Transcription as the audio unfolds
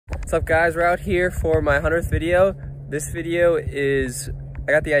What's up guys, we're out here for my 100th video. This video is,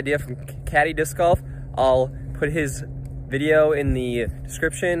 I got the idea from Caddy Disc Golf. I'll put his video in the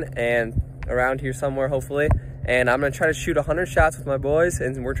description and around here somewhere hopefully. And I'm gonna try to shoot 100 shots with my boys,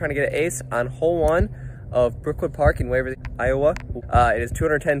 and we're trying to get an ace on hole 1 of Brookwood Park in Waverly, Iowa. It is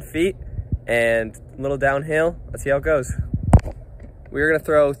 210 feet and a little downhill. Let's see how it goes. We're gonna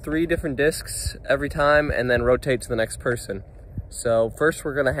throw 3 different discs every time and then rotate to the next person. So first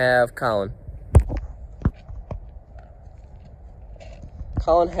we're gonna have Colin.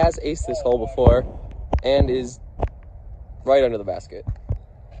 Colin has aced this hole before and is right under the basket.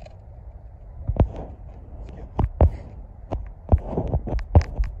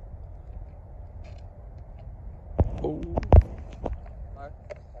 Ooh.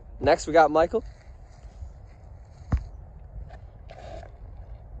 Next we got Michael.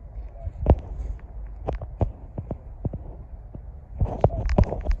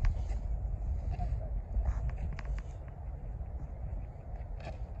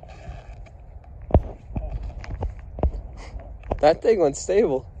 That thing went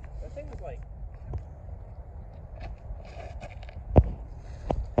stable. That thing was like...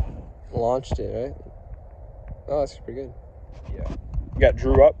 Launched it, right? Oh, that's pretty good. Yeah. You got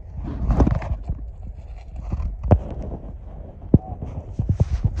Drew up.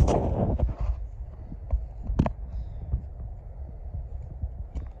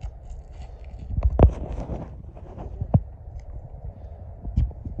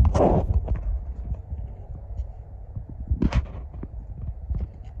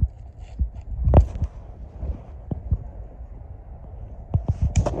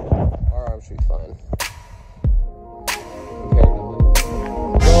 Our arm should be fine.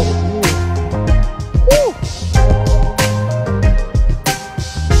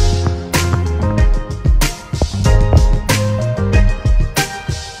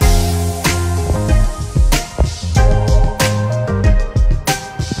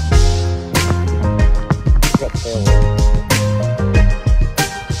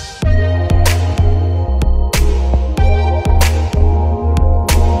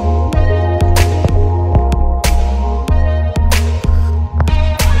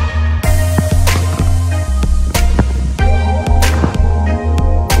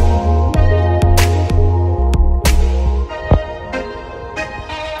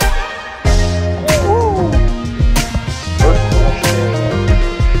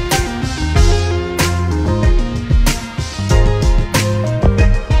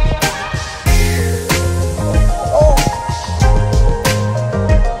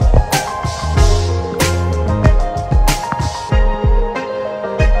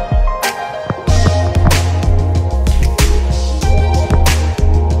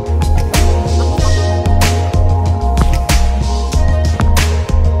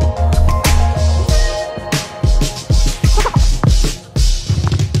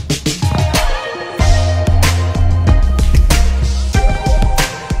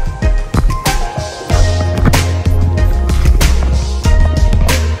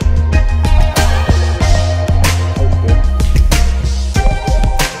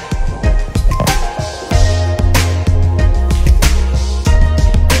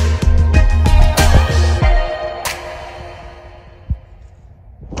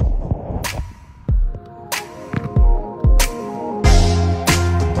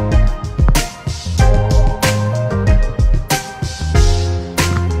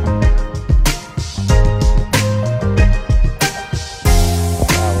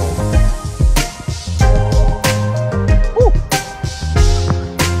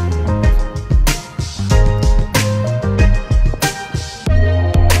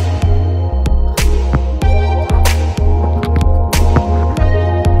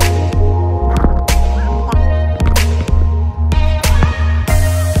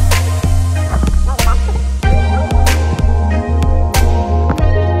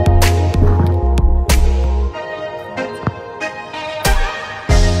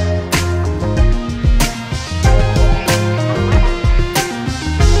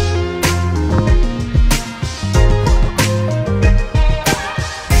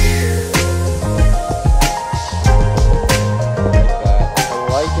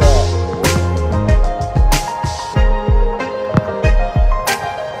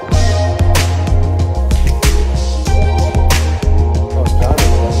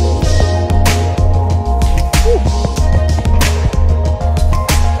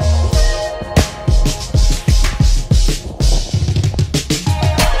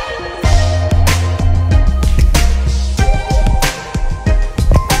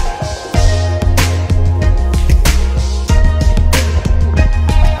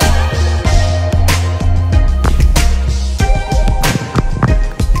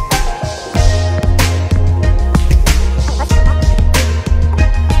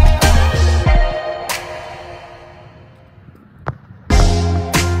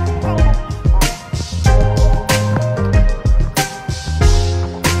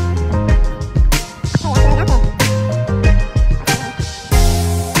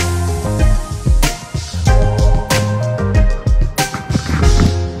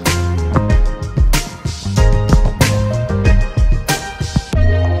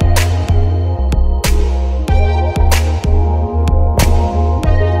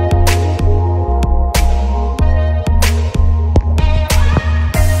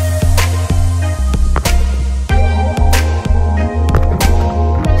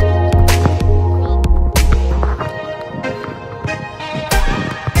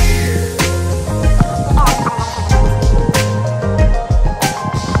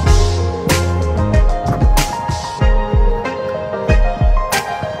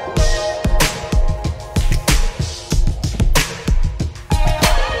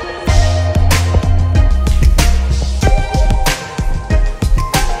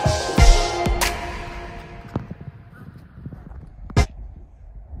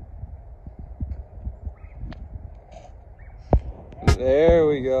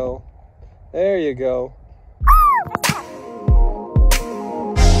 There you go.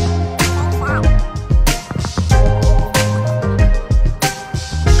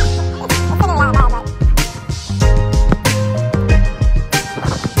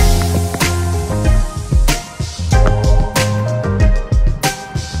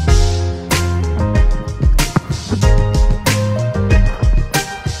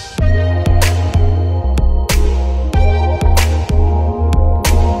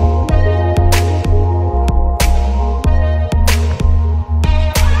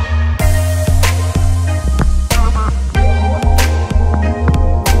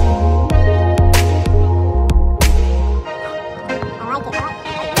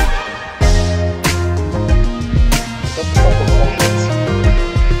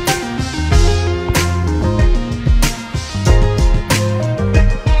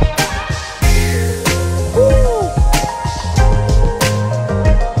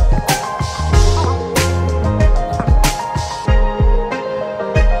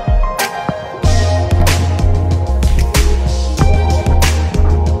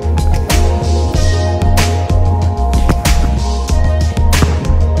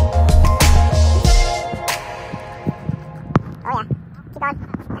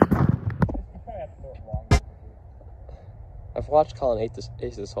 I've watched Colin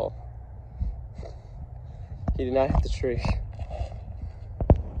ace this hole. He did not hit the tree.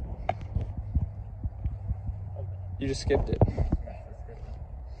 You just skipped it.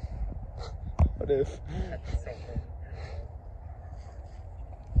 What if?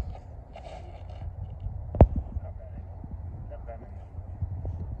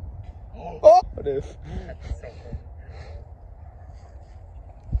 Oh! What if?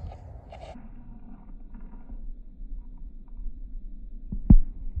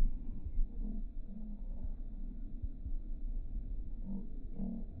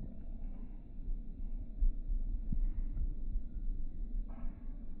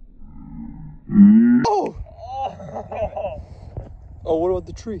 Oh! Oh, what about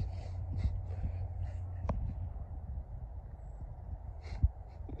the tree?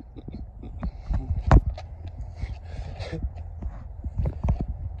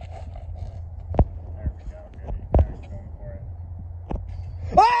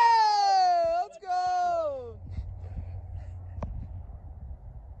 Let's go!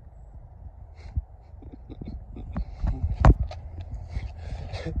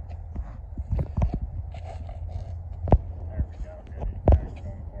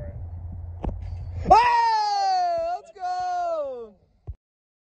 Let's go!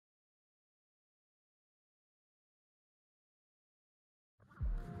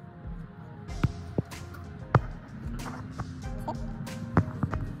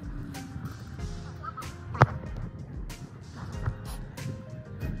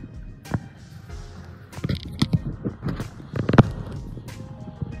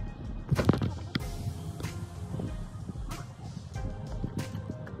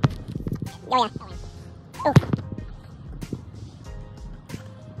 Oh, yeah. Oh.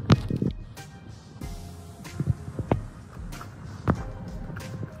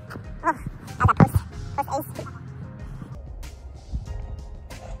 Oh, I got post ace.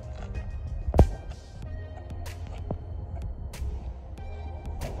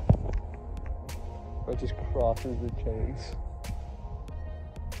 It just crosses the chains.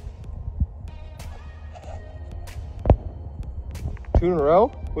 Two in a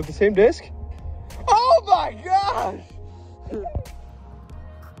row with the same disc? Oh my gosh! Skip.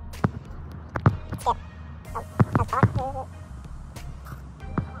 Oh, that's hard.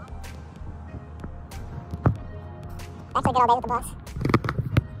 Actually, get all day with the boss.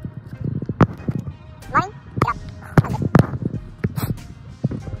 Morning? Get up. Okay.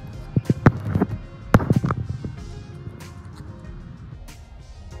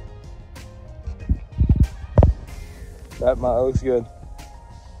 That mile looks good.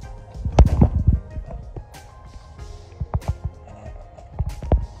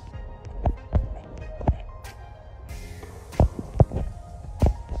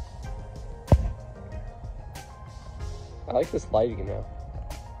 I like this lighting now.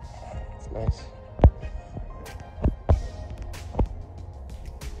 It's nice.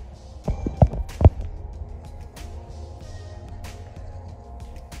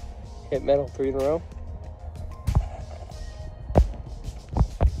 Hit metal 3 in a row.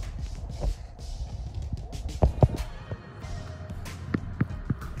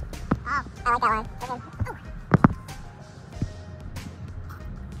 Oh, I like that one. Okay.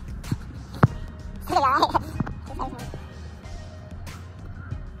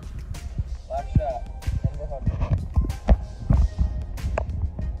 Last shot. Number 100.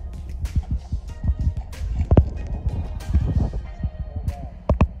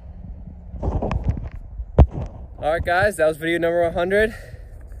 All right, guys, that was video number 100.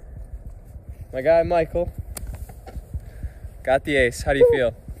 My guy, Michael, got the ace. How do you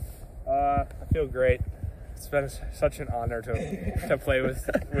feel? I feel great. It's been such an honor to play with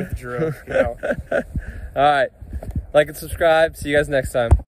Drew. You know. All right, like and subscribe. See you guys next time.